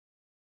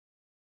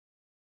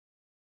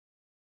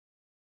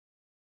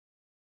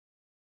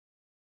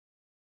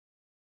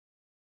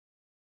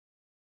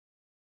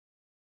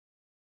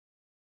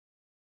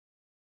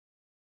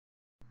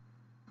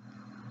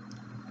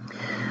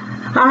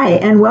Hi,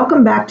 and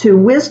welcome back to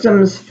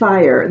Wisdom's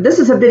Fire. This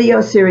is a video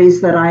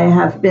series that I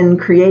have been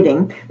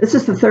creating. This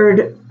is the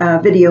third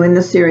video in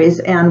this series,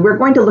 and we're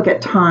going to look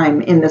at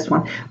time in this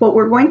one. But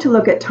we're going to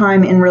look at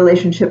time in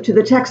relationship to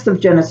the text of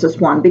Genesis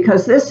 1,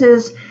 because this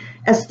is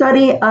a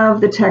study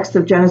of the text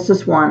of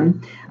Genesis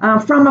 1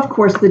 from, of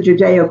course, the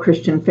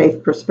Judeo-Christian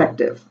faith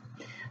perspective.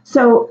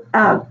 So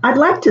I'd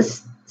like to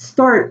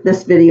start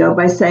this video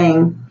by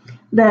saying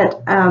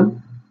that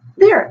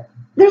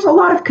there's a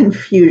lot of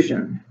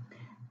confusion.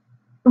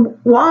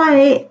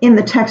 Why in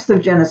the text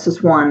of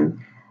Genesis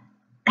 1,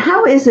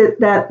 how is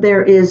it that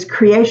there is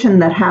creation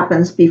that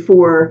happens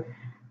before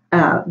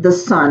the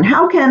sun?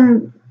 How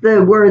can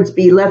the words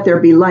be "let there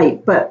be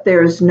light," but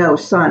there's no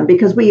sun?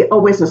 Because we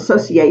always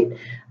associate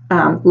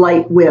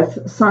light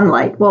with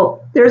sunlight.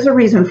 Well, there's a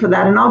reason for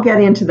that, and I'll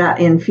get into that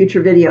in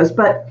future videos.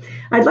 But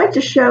I'd like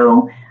to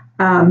show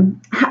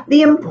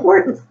the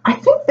importance. I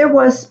think there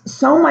was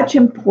so much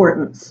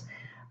importance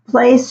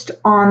placed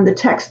on the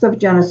text of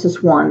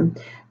Genesis 1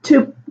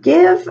 to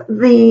give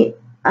the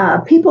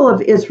people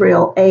of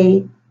Israel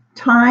a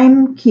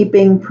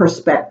time-keeping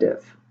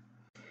perspective.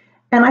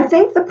 And I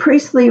think the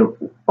priestly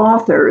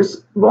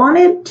authors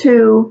wanted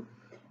to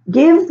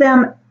give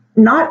them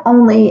not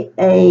only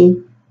a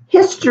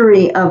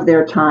history of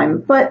their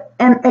time, but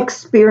an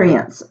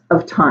experience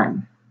of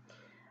time.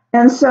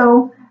 And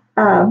so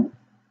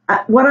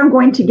what I'm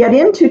going to get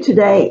into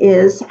today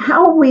is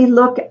how we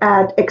look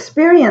at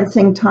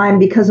experiencing time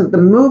because of the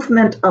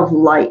movement of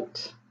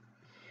light.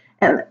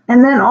 And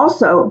then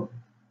also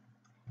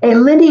a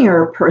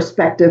linear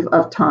perspective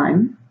of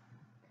time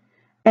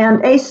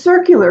and a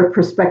circular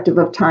perspective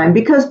of time,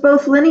 because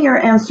both linear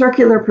and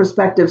circular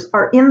perspectives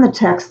are in the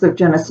text of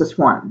Genesis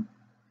 1.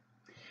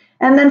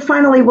 And then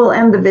finally, we'll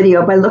end the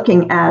video by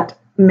looking at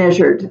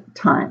measured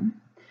time.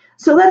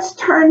 So let's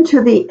turn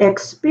to the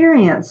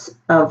experience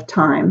of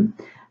time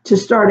to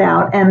start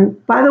out.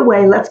 And by the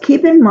way, let's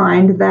keep in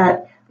mind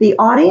that the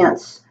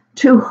audience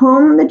to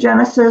whom the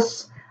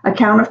Genesis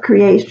account of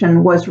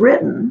creation was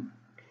written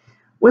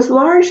was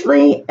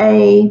largely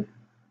an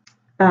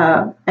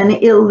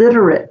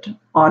illiterate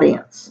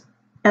audience.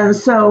 And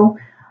so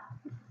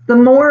the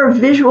more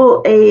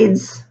visual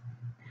aids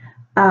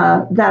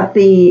that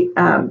the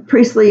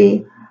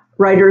priestly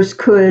writers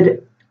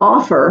could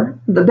offer,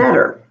 the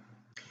better.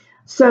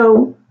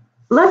 So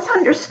let's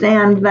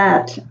understand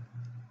that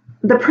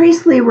the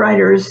priestly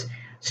writers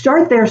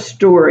start their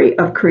story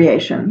of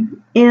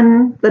creation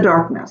in the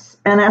darkness.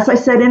 And as I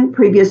said in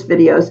previous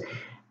videos,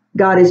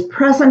 God is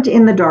present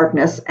in the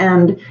darkness,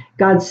 and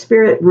God's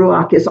spirit,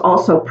 Ruach, is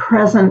also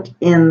present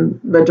in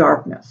the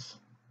darkness.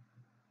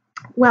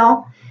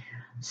 Well,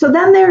 so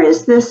then there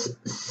is this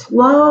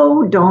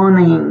slow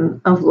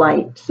dawning of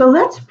light. So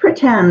let's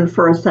pretend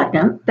for a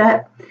second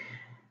that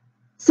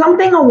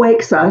something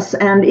awakes us,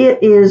 and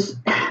it is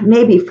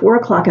maybe 4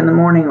 o'clock in the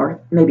morning or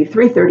maybe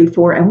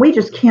 3:34, and we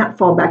just can't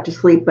fall back to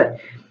sleep.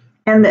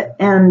 And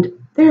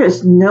there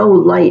is no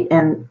light,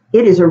 and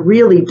it is a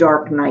really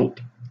dark night.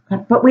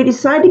 But we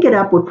decide to get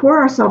up, we pour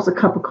ourselves a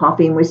cup of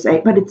coffee, and we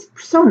say, but it's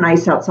so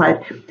nice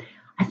outside.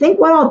 I think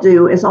what I'll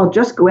do is I'll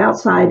just go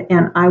outside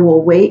and I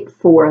will wait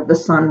for the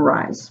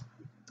sunrise.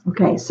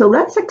 Okay, so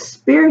let's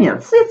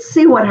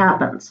see what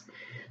happens.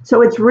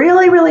 So it's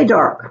really, really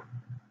dark.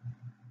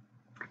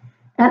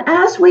 And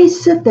as we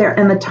sit there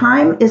and the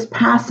time is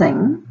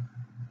passing,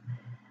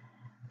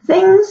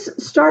 things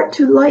start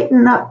to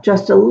lighten up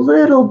just a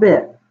little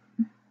bit.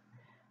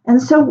 And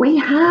so we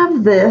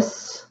have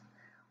this,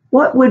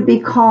 what would be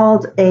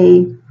called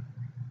a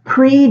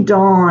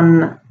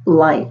pre-dawn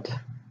light.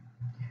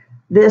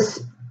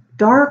 This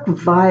dark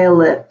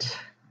violet,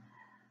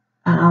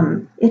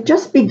 things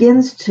just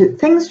begin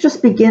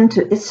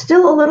to, it's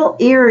still a little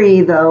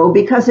eerie though,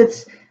 because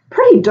it's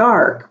pretty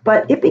dark,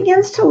 but it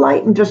begins to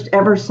lighten just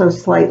ever so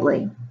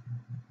slightly.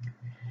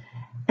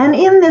 And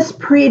in this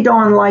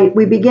pre-dawn light,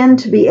 we begin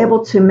to be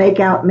able to make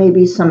out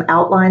maybe some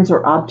outlines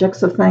or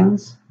objects of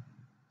things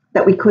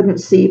that we couldn't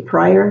see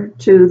prior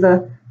to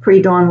the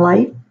pre-dawn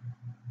light.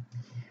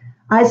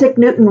 Isaac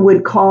Newton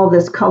would call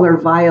this color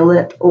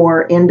violet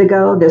or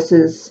indigo. This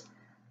is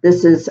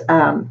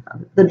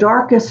the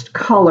darkest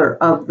color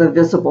of the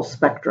visible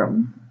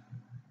spectrum.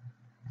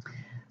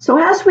 So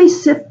as we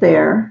sit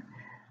there,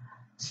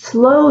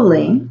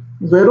 slowly,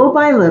 little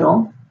by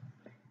little,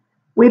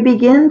 we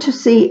begin to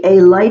see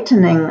a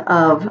lightening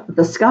of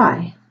the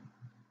sky.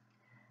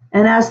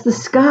 And as the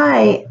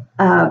sky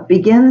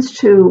begins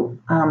to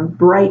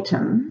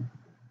brighten,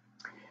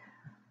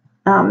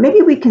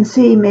 maybe we can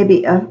see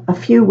maybe a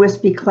few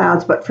wispy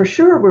clouds, but for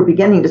sure we're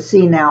beginning to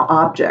see now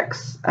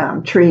objects,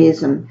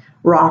 trees and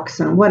rocks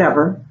and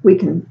whatever. We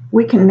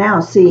can now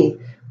see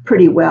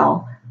pretty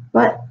well,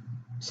 but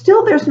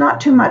still there's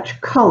not too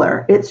much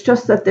color. It's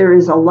just that there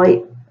is a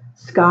light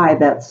sky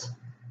that's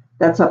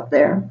up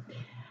there.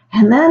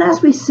 And then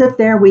as we sit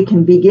there, we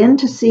can begin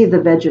to see the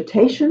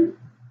vegetation,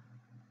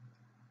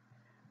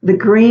 the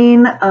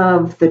green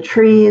of the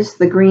trees,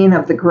 the green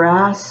of the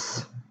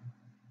grass.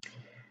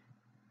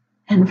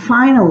 And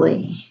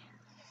finally,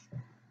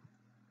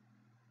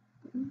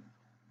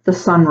 the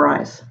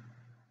sunrise.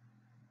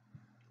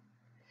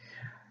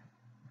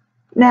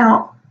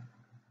 Now,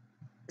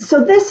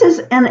 so this is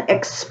an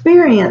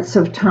experience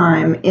of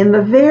time in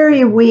the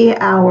very wee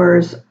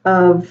hours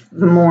of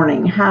the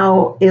morning,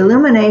 how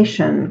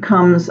illumination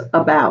comes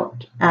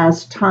about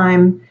as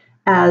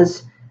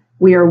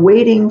we are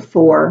waiting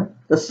for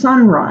the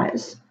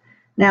sunrise.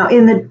 Now,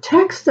 in the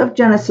text of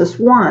Genesis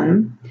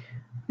 1,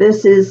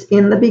 this is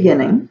in the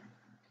beginning.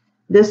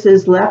 This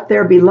is let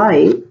there be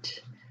light.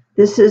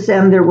 This is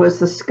and there was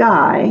the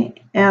sky,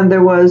 and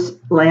there was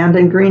land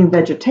and green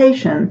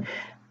vegetation,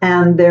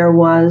 and there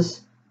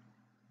was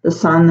the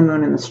sun, the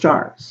moon, and the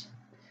stars.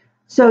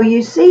 So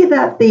you see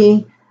that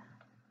the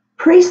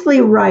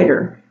priestly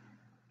writer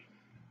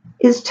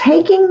is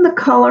taking the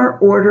color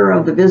order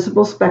of the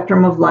visible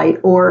spectrum of light,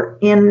 or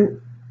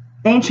in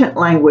ancient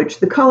language,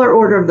 the color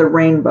order of the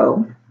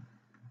rainbow,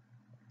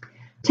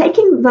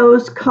 taking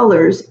those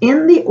colors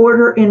in the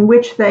order in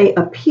which they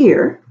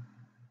appear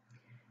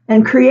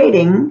and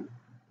creating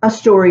a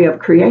story of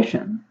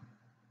creation.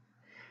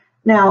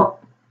 Now,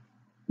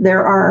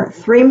 there are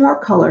 3 more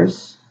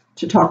colors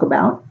to talk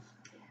about.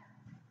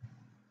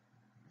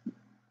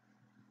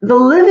 The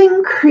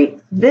living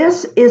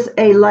this is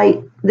a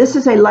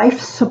life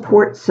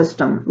support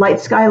system. Light,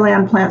 sky,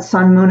 land, plants,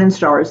 sun, moon, and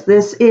stars.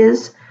 This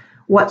is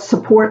what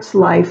supports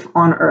life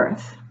on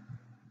Earth.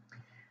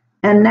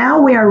 And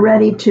now we are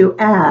ready to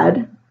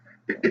add,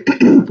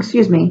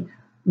 excuse me,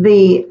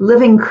 the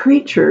living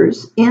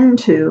creatures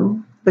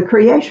into the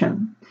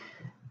creation.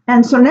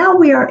 And so now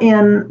we are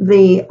in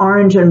the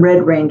orange and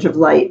red range of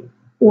light.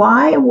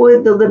 Why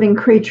would the living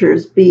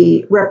creatures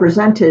be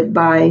represented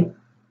by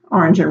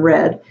orange and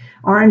red?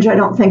 Orange, I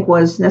don't think,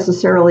 was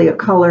necessarily a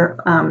color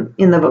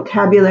in the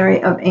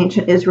vocabulary of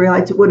ancient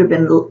Israelites. It would have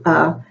been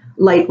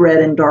light red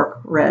and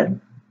dark red.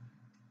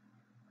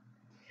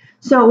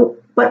 So,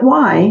 but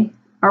why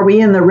are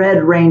we in the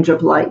red range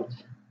of light?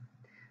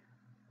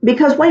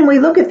 Because when we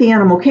look at the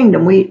animal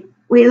kingdom, we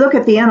look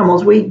at the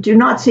animals, we do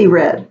not see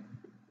red.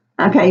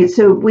 Okay,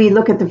 so we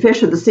look at the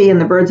fish of the sea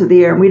and the birds of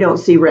the air, and we don't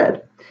see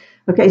red.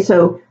 Okay,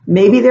 so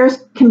maybe there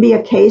can be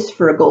a case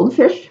for a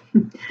goldfish,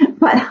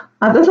 but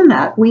other than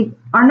that, we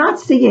are not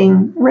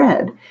seeing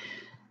red.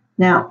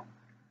 Now,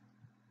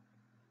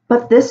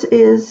 but this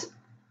is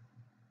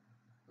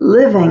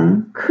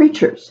living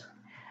creatures.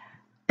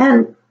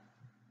 And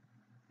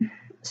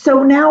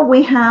so now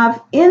we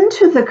have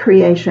into the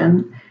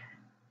creation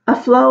a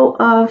flow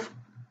of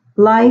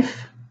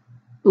life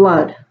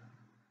blood.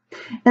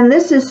 And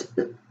this is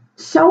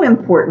so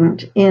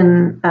important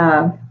in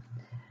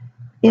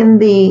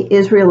the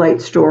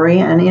Israelite story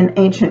and in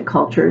ancient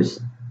cultures.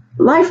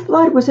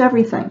 Lifeblood was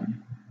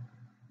everything.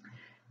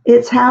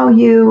 It's how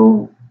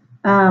you,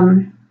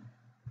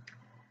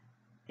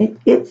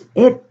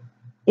 it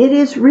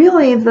is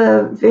really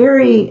the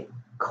very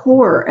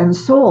core and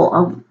soul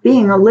of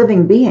being a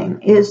living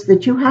being, is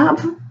that you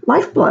have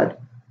lifeblood.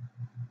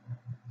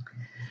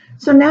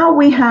 So now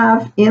we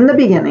have in the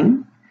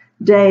beginning,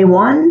 day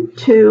 1,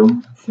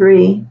 2,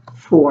 3,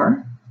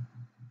 4,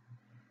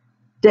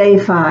 day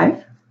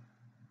 5,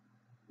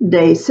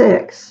 day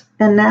 6,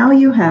 and now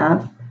you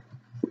have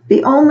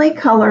the only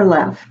color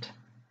left,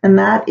 and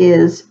that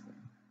is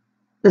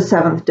the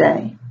 7th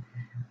day.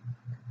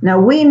 Now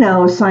we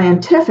know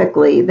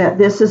scientifically that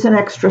this is an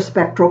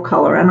extraspectral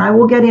color, and I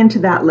will get into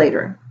that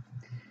later.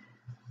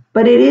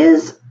 But it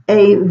is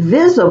a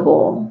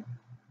visible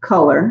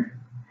color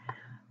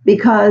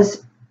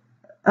because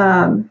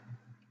the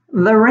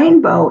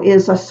rainbow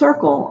is a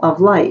circle of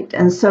light,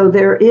 and so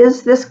there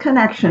is this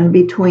connection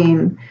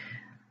between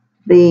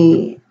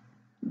the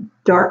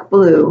dark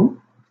blue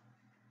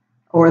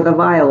or the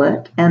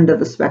violet end of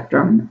the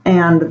spectrum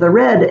and the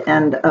red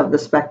end of the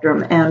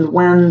spectrum. And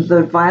when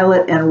the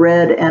violet and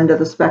red end of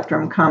the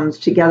spectrum comes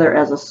together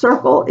as a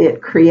circle,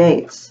 it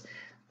creates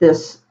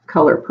this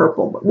color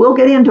purple. But we'll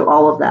get into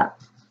all of that.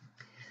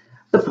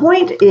 The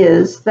point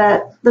is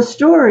that the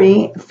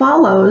story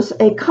follows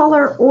a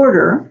color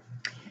order,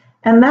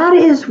 and that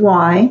is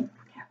why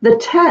the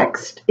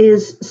text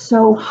is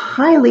so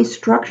highly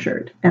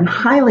structured and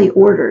highly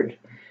ordered,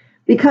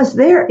 because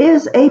there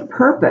is a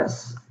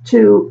purpose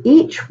to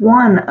each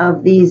one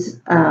of these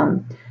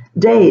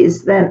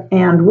days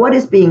and what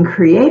is being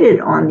created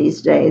on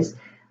these days.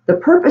 The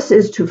purpose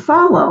is to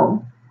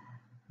follow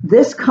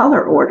this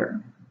color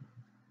order.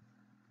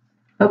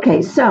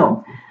 Okay,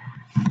 so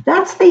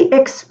that's the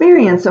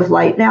experience of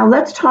light. Now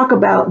let's talk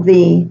about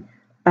the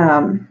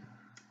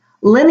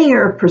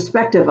linear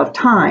perspective of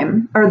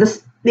time, or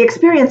the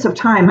experience of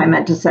time, I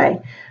meant to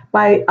say,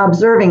 by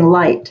observing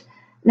light.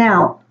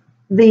 Now,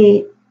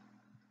 the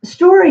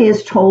story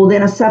is told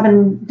in a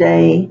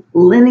 7-day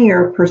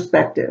linear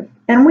perspective,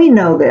 and we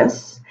know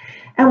this.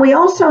 And we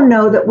also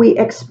know that we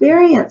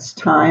experience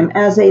time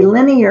as a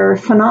linear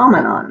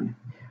phenomenon.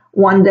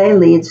 One day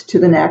leads to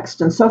the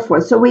next and so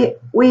forth. So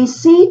we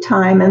see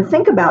time and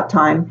think about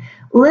time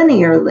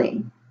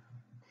linearly.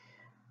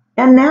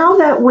 And now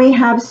that we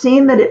have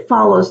seen that it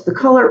follows the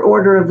color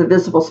order of the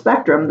visible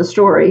spectrum, the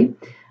story,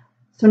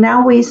 so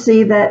now we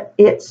see that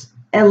it's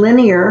a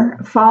linear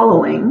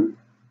following,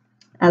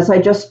 as I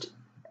just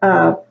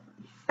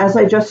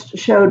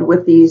showed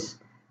with these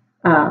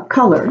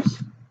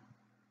colors.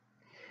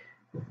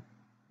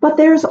 But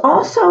there's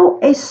also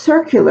a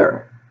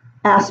circular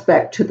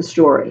aspect to the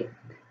story.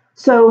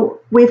 So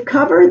we've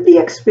covered the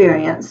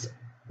experience.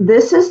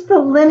 This is the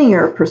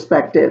linear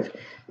perspective.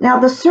 Now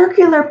the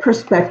circular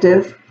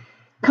perspective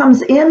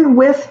comes in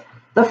with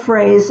the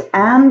phrase,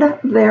 and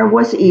there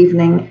was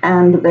evening,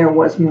 and there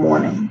was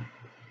morning.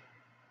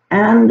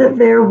 And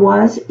there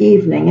was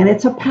evening, and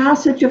it's a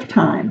passage of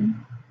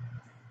time.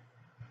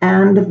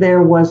 And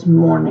there was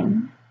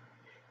morning.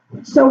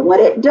 So what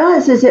it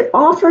does is it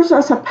offers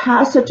us a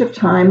passage of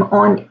time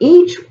on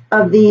each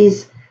of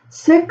these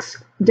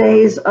 6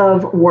 days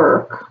of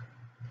work.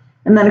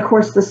 And then, of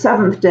course, the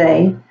 7th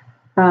day,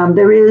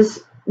 there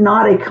is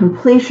not a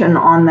completion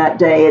on that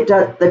day.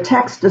 The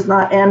text does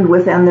not end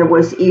with, and there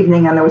was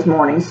evening and there was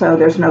morning, so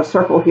there's no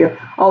circle here,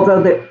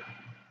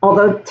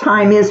 although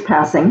time is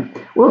passing.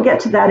 We'll get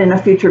to that in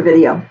a future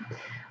video.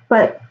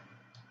 But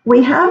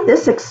we have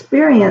this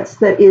experience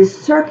that is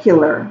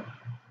circular.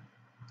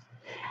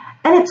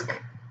 And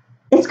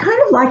it's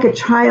kind of like a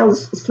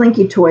child's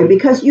slinky toy,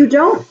 because you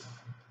don't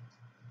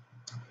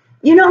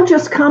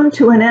just come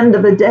to an end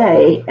of a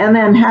day and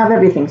then have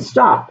everything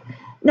stop.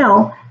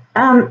 No,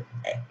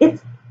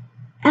 it's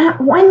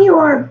when you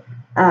are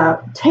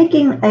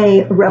taking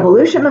a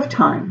revolution of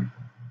time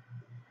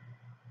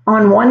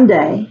on one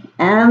day,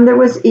 and there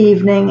was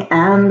evening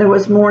and there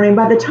was morning.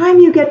 By the time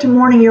you get to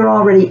morning, you're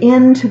already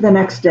into the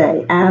next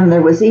day, and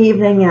there was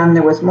evening and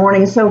there was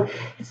morning. So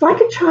it's like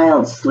a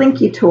child's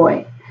slinky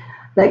toy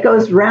that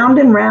goes round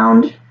and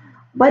round,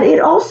 but it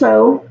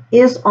also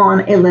is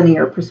on a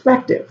linear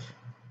perspective,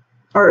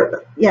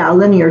 or a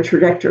linear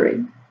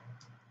trajectory.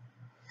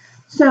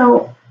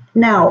 So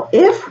now,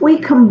 if we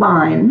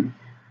combine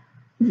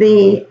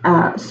the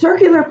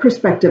circular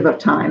perspective of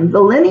time,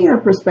 the linear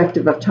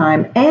perspective of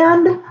time,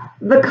 and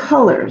the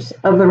colors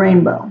of the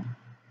rainbow,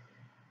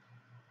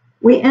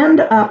 we end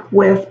up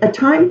with a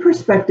time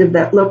perspective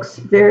that looks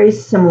very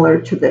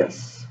similar to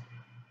this.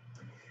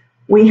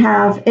 We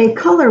have a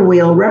color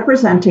wheel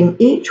representing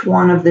each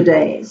one of the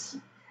days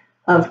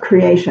of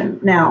creation.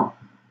 Now,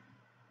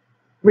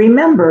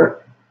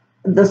 remember,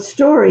 the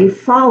story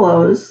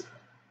follows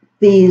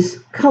these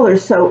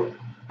colors. So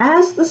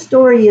as the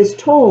story is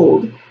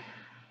told,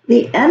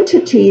 the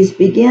entities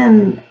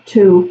begin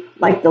to,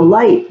 like the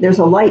light, there's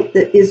a light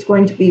that is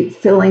going to be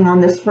filling on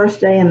this first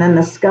day, and then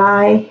the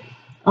sky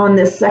on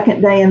this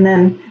second day, and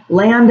then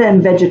land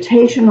and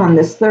vegetation on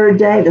this third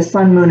day, the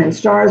sun, moon, and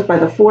stars by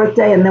the fourth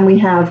day, and then we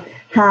have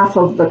half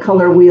of the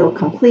color wheel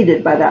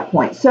completed by that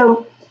point.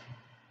 So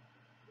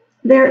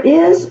there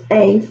is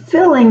a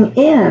filling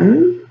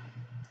in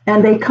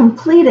and a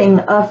completing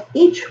of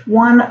each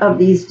one of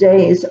these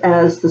days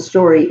as the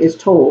story is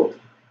told.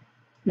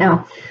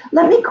 Now,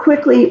 let me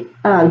quickly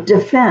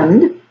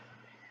defend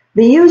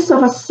the use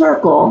of a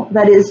circle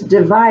that is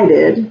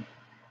divided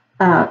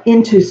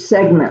into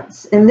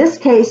segments. In this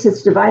case,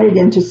 it's divided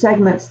into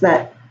segments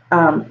that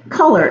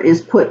color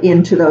is put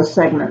into those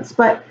segments.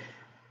 But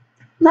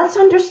let's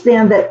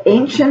understand that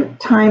ancient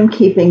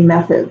timekeeping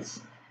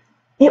methods,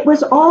 it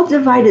was all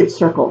divided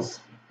circles.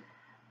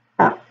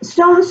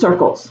 Stone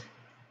circles,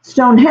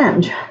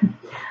 Stonehenge.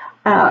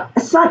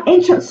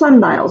 Ancient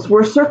sundials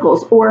were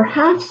circles or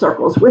half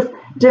circles with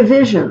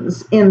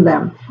divisions in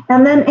them.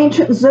 And then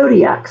ancient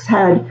zodiacs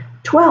had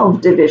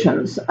 12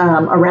 divisions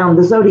around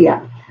the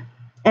zodiac.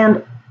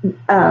 And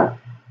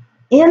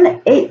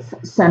in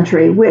 8th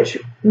century, which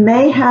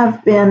may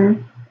have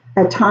been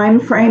a time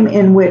frame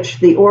in which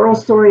the oral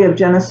story of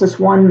Genesis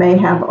 1 may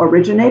have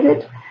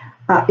originated,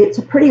 it's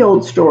a pretty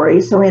old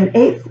story. So in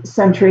 8th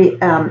century,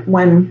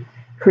 when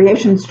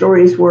creation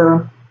stories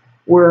were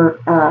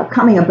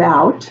coming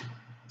about,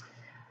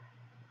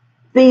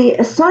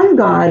 the sun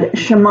god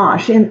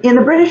Shamash, in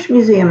the British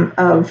Museum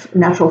of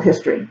Natural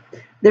History,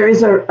 there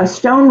is a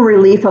stone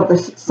relief of the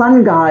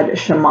sun god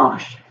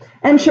Shamash.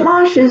 And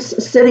Shamash is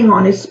sitting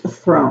on his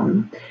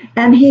throne,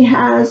 and he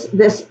has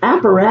this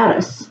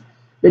apparatus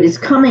that is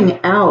coming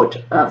out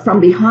from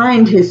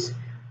behind his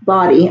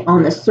body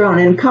on this throne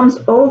and comes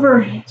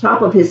over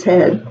top of his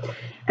head.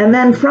 And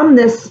then from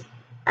this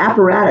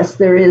apparatus,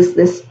 there is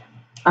this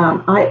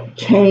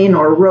chain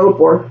or rope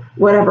or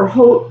whatever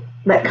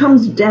that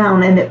comes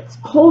down, and it's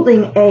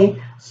holding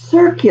a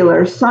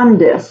circular sun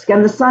disk,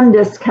 and the sun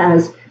disk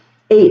has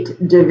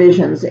 8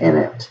 divisions in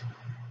it.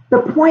 The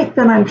point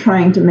that I'm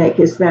trying to make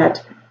is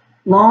that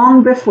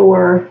long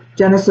before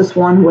Genesis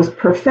 1 was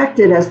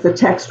perfected as the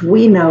text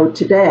we know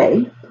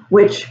today,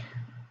 which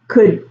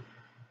could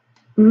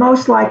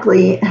most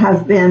likely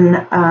have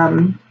been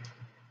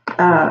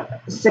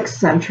 6th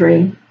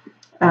century,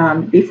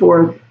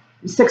 before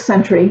 6th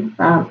century,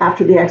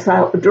 after the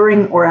exile,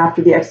 during or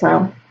after the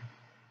exile.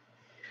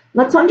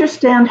 Let's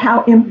understand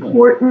how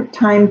important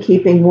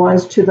timekeeping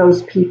was to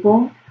those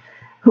people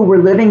who were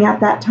living at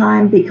that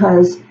time,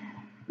 because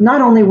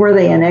not only were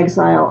they in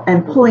exile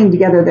and pulling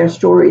together their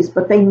stories,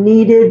 but they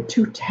needed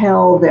to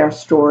tell their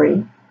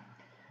story.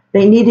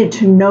 They needed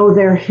to know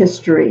their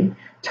history.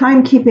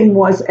 Timekeeping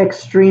was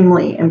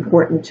extremely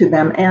important to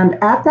them.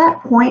 And at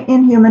that point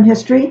in human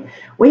history,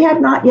 we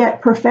had not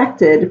yet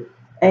perfected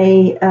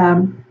a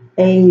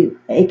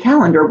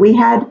calendar. We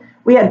had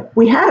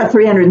a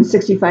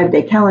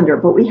 365-day calendar,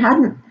 but we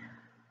hadn't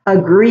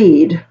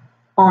agreed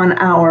on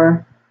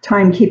our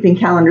timekeeping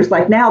calendars.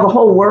 Like now, the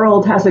whole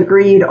world has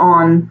agreed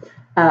on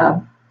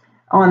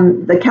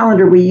the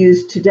calendar we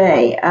use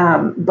today.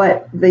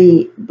 But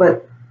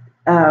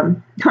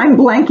I'm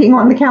blanking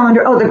on the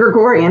calendar. Oh, the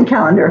Gregorian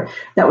calendar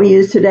that we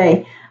use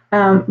today.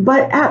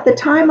 But at the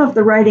time of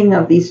the writing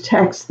of these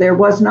texts, there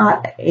was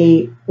not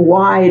a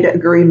wide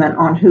agreement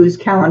on whose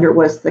calendar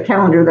was the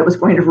calendar that was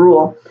going to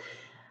rule.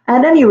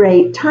 At any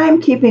rate,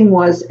 timekeeping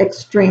was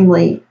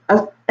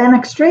an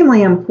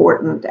extremely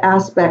important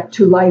aspect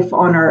to life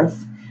on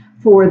Earth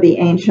for the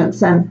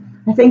ancients, and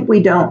I think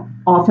we don't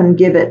often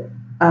give it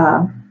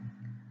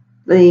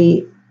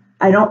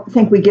I don't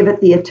think we give it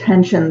the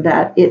attention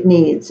that it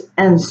needs.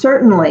 And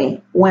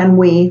certainly when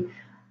we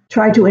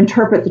try to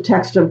interpret the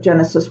text of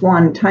Genesis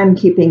 1,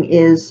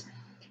 timekeeping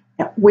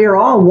we're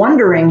all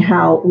wondering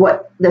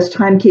what this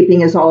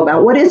timekeeping is all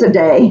about. What is a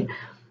day?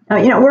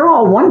 We're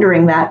all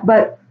wondering that,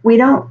 but we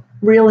don't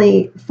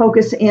really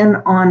focus in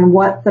on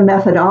what the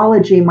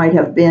methodology might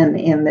have been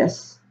in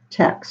this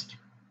text.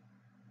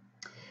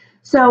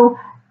 So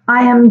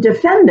I am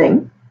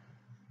defending,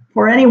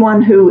 for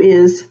anyone who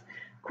is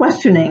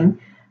questioning,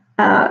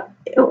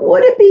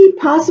 would it be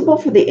possible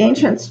for the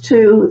ancients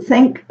to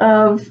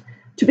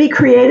be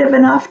creative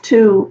enough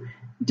to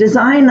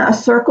design a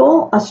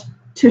circle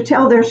to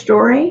tell their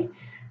story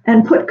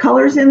and put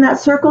colors in that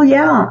circle?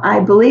 Yeah, I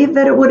believe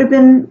that it would have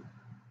been,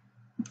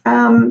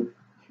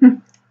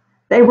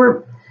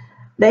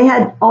 they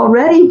had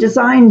already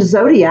designed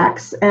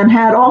zodiacs and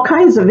had all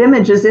kinds of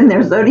images in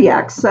their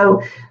zodiacs.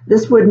 So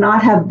this would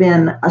not have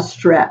been a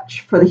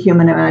stretch for the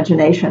human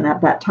imagination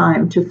at that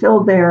time to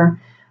fill their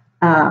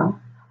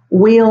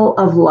wheel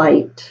of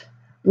light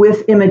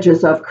with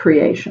images of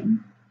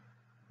creation.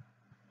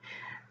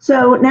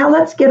 So now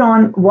let's get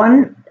on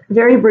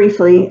very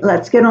briefly,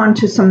 let's get on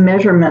to some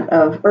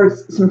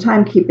some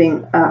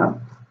timekeeping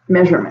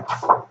measurements.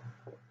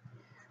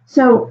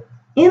 So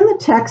in the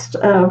text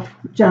of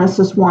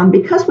Genesis 1,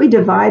 because we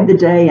divide the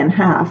day in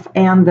half,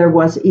 and there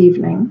was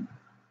evening,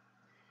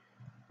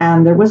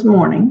 and there was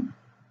morning,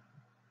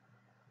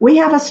 we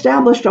have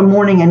established a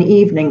morning and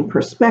evening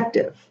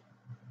perspective.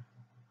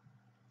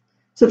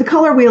 So the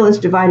color wheel is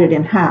divided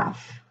in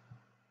half.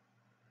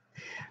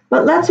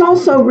 But let's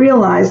also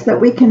realize that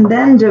we can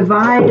then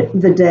divide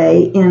the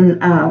day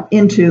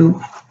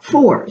into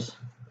fours,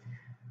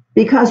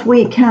 because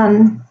we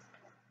can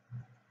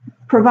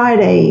provide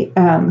a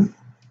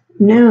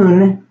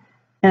noon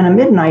and a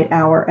midnight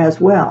hour as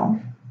well,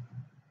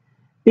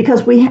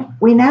 because we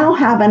now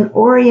have an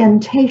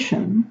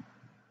orientation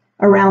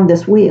around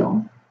this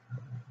wheel.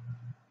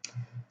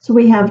 So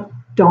we have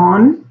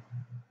dawn,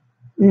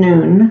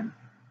 noon,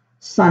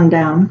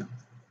 sundown,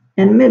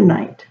 and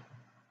midnight.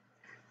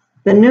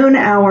 The noon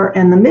hour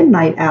and the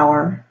midnight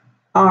hour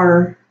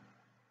are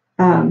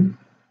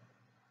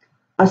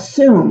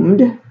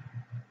assumed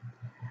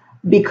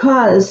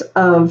because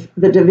of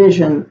the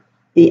division,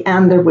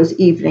 and there was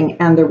evening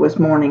and there was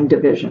morning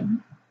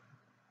division.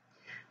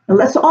 Now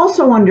let's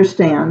also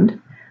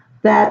understand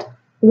that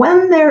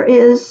when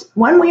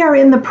we are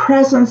in the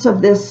presence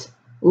of this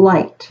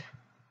light,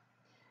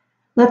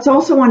 let's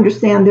also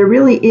understand there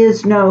really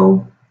is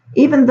no,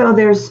 even though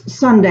there's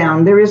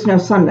sundown, there is no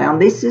sundown.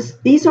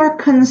 These are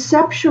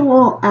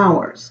conceptual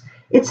hours.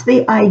 It's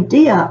the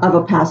idea of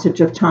a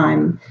passage of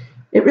time.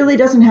 It really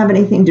doesn't have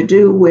anything to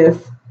do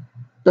with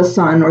the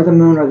sun or the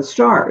moon or the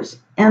stars.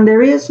 And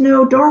there is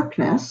no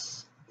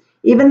darkness.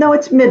 Even though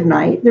it's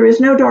midnight, there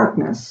is no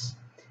darkness,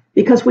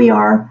 because we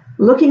are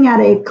looking at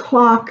a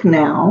clock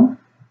now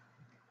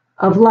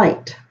of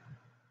light.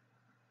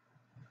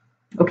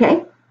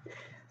 Okay?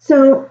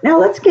 So now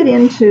let's get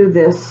into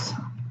this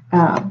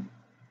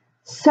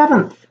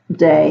seventh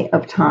day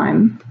of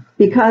time,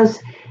 because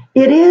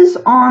it is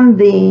on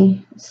the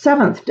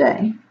seventh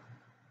day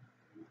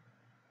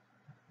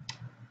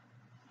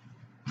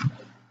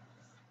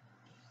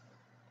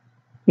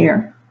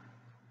here.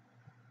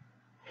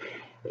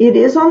 It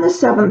is on the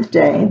seventh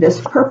day, this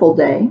purple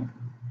day,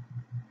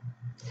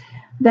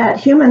 that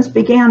humans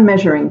began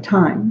measuring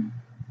time.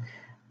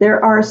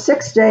 There are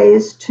 6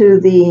 days to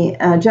the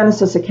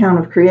Genesis account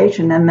of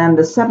creation, and then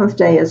the seventh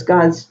day is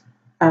God's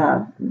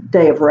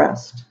day of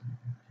rest.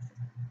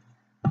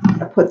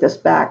 I'll put this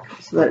back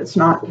so that it's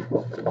not,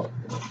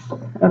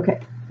 okay,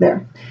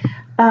 there.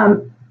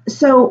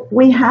 So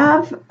we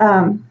have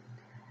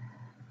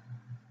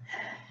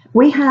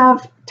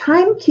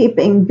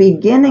timekeeping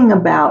beginning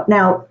about,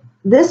 now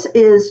this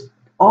is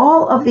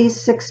all of these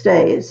 6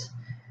 days.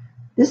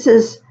 This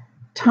is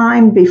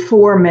time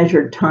before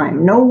measured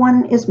time. No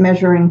one is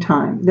measuring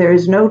time. There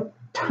is no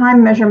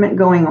time measurement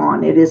going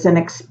on. It is an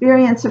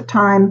experience of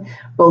time,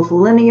 both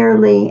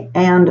linearly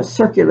and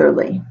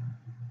circularly.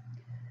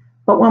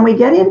 But when we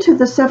get into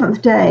the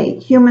seventh day,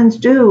 humans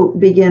do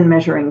begin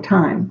measuring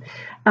time.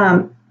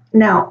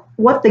 Now,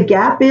 what the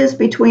gap is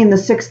between the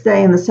sixth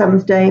day and the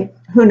seventh day,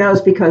 who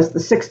knows, because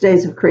the 6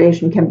 days of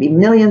creation can be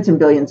millions and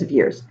billions of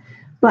years.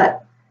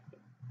 But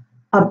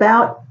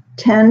about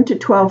 10 to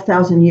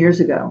 12,000 years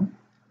ago,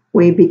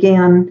 we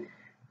began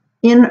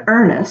in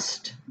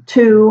earnest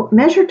to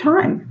measure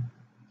time.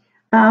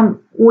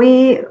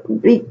 We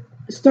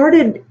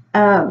started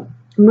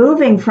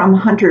moving from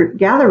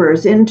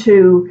hunter-gatherers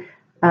into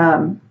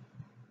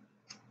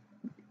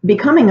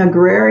becoming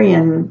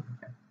agrarian,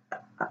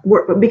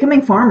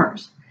 becoming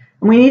farmers.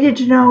 And we needed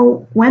to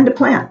know when to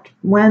plant,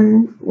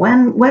 when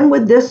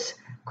would this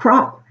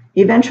crop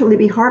eventually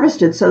be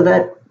harvested so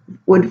that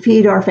would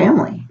feed our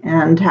family,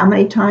 and how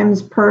many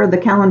times per the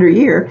calendar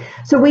year.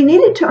 So we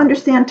needed to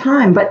understand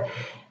time. But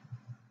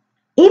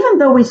even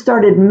though we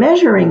started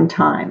measuring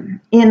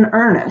time in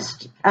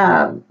earnest,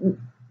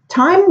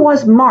 time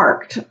was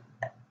marked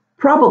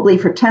probably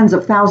for tens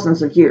of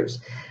thousands of years.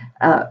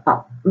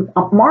 A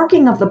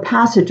marking of the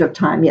passage of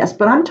time, yes,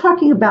 but I'm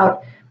talking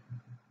about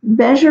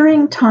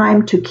measuring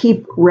time to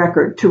keep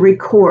record, to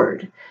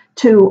record,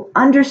 to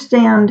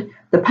understand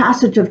the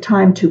passage of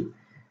time, to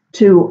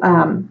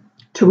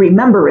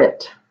remember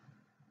it.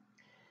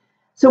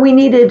 So we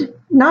needed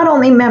not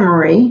only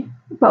memory,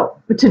 but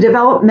to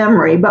develop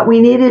memory, but we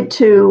needed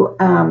to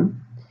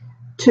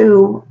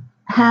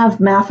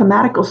have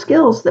mathematical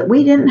skills that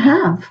we didn't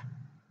have.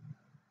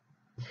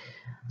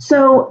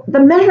 So the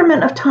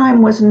measurement of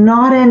time was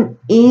not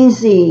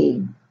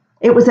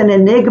it was an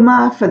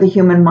enigma for the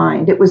human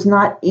mind. It was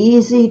not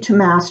easy to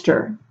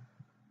master.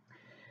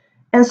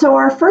 And so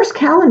our first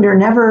calendar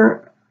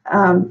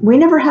we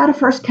never had a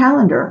first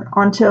calendar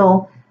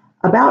until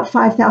about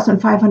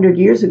 5,500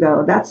 years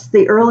ago. That's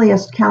the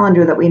earliest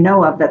calendar that we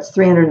know of. That's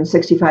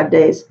 365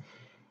 days.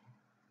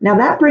 Now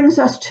that brings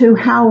us to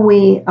how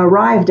we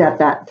arrived at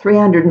that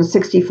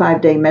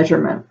 365-day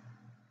measurement.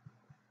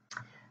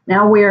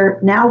 Now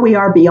we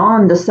are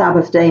beyond the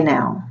Sabbath day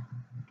now.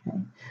 Okay.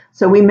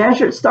 So we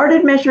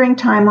started measuring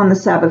time on the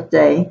Sabbath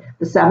day.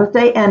 The Sabbath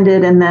day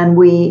ended, and then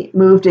we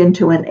moved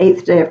into an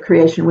 8th day of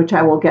creation, which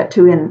I will get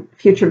to in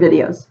future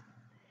videos.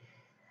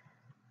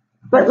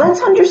 But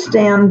let's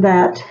understand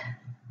that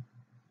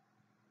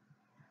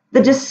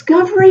the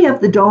discovery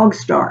of the dog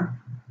star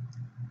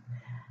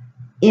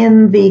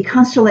in the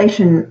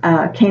constellation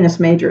Canis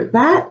Major,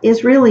 that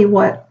is really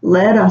what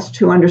led us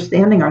to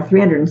understanding our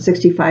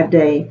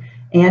 365-day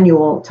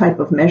annual type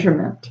of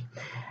measurement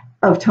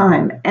of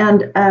time.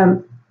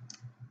 And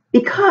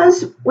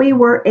because we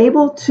were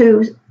able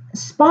to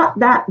spot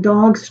that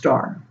dog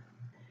star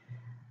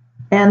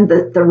and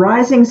the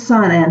rising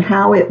sun and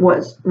how it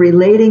was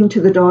relating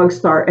to the dog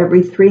star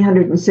every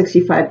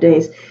 365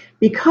 days,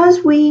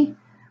 because we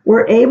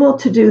were able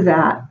to do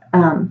that,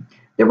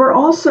 there were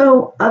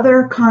also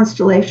other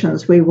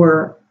constellations we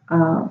were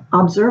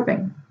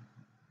observing.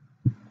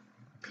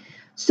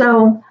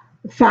 So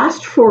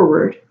fast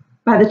forward,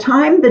 by the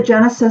time the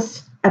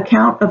Genesis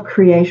account of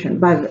creation,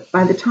 by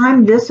the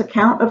time this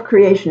account of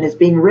creation is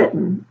being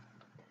written,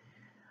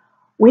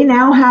 we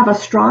now have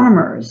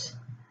astronomers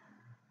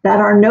that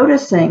are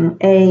noticing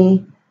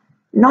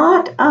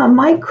not a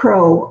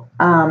micro,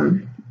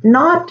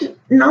 not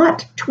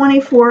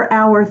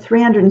 24-hour,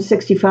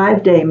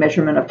 365-day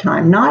measurement of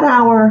time, not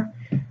our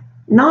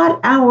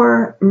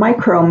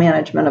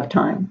micromanagement of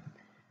time,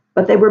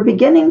 but they were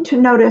beginning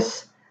to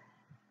notice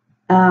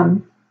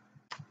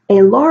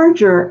a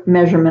larger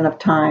measurement of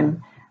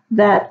time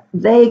that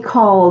they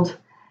called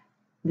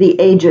the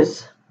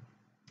ages.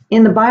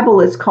 In the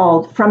Bible, it's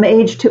called from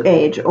age to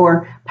age,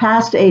 or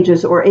past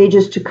ages, or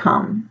ages to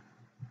come,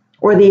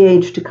 or the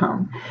age to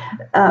come.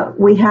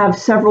 We have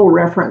several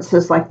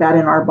references like that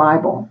in our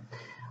Bible.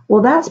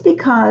 Well, that's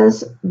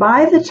because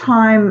by the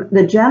time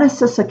the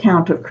Genesis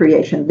account of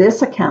creation,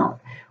 this account,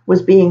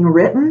 was being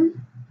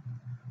written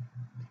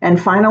and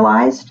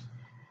finalized,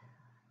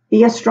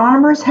 the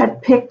astronomers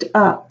had picked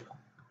up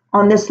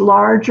on this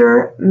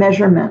larger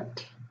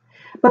measurement.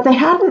 But they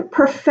hadn't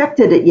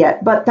perfected it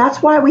yet. But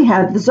that's why we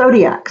had the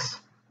zodiacs,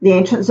 the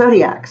ancient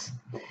zodiacs.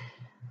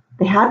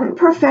 They hadn't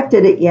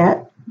perfected it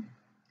yet.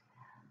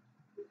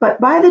 But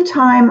by the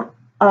time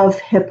of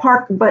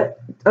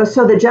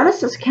so the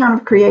Genesis account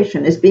of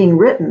creation is being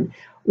written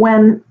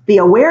when the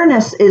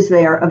awareness is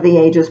there of the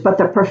ages, but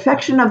the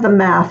perfection of the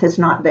math is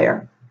not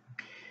there.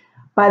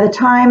 By the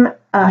time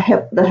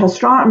the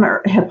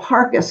astronomer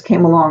Hipparchus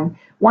came along,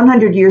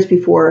 100 years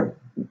before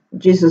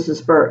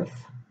Jesus' birth,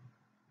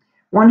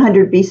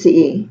 100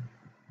 BCE,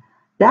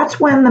 that's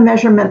when the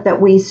measurement that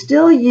we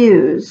still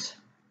use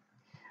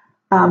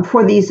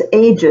for these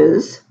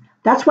ages,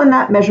 that's when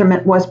that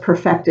measurement was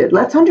perfected.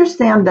 Let's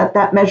understand that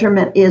that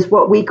measurement is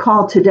what we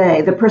call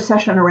today the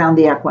precession around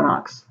the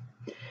equinox.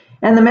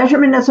 And the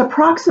measurement is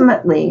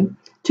approximately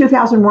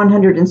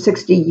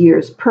 2,160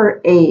 years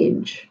per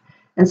age.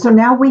 And so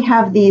now we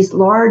have these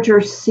larger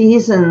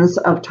seasons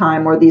of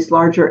time, or these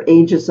larger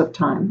ages of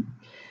time.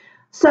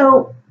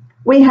 So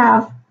we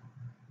have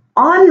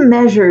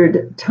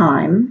unmeasured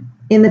time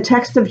in the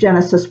text of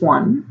Genesis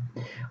 1.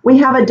 We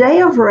have a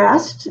day of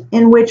rest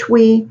in which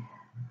we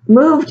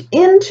moved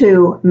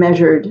into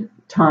measured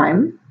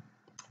time,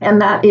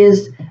 and that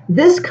is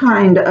this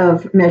kind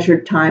of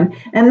measured time.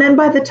 And then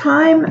by the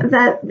time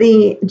that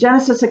the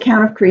Genesis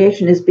account of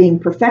creation is being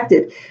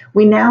perfected,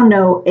 we now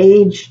know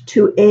age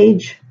to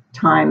age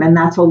time, and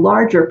that's a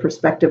larger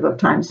perspective of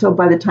time. So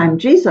by the time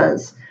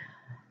Jesus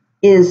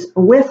is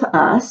with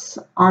us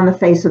on the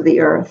face of the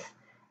earth,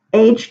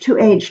 age to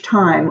age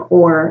time,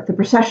 or the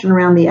precession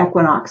around the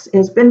equinox,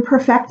 has been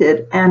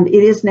perfected, and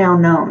it is now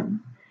known.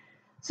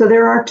 So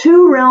there are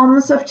two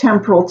realms of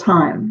temporal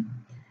time.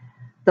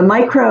 The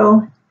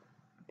micro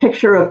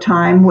picture of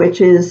time,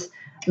 which is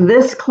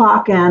this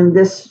clock and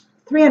this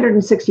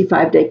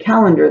 365-day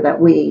calendar that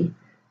we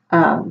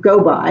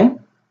go by,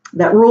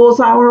 that rules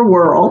our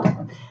world.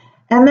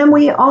 And then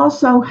we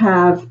also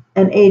have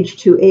an age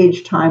to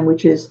age time,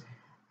 which is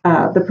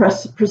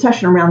the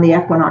precession around the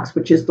equinox,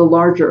 which is the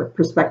larger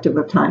perspective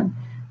of time.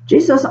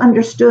 Jesus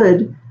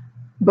understood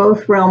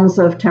both realms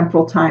of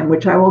temporal time,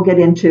 which I will get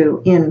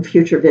into in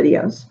future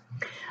videos.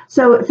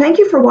 So thank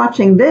you for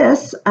watching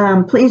this.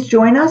 Please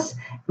join us.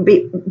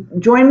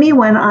 Join me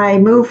when I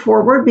move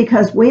forward,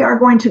 because we are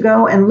going to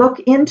go and look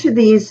into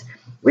these.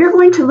 We're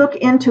going to look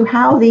into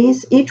how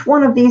each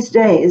one of these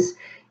days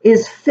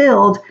is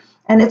filled,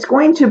 and it's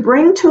going to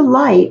bring to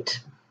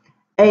light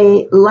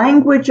a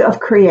language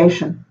of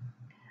creation.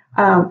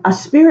 A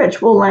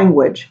spiritual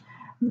language.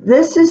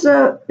 This is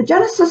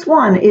Genesis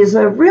 1 is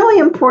a really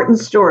important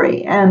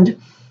story, and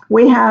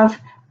we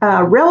have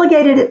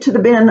relegated it to the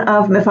bin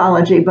of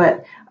mythology,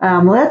 but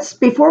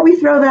before we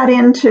throw that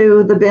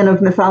into the bin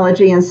of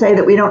mythology and say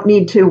that we don't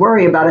need to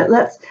worry about it,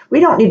 we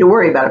don't need to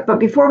worry about it, but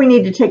before we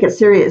need to take it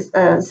serious,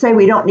 say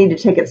we don't need to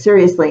take it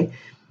seriously,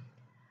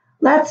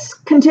 let's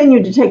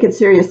continue to take it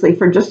seriously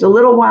for just a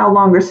little while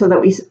longer so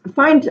that we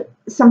find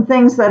some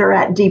things that are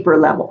at deeper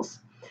levels.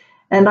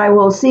 And I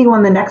will see you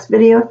on the next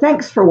video.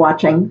 Thanks for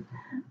watching.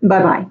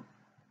 Bye-bye.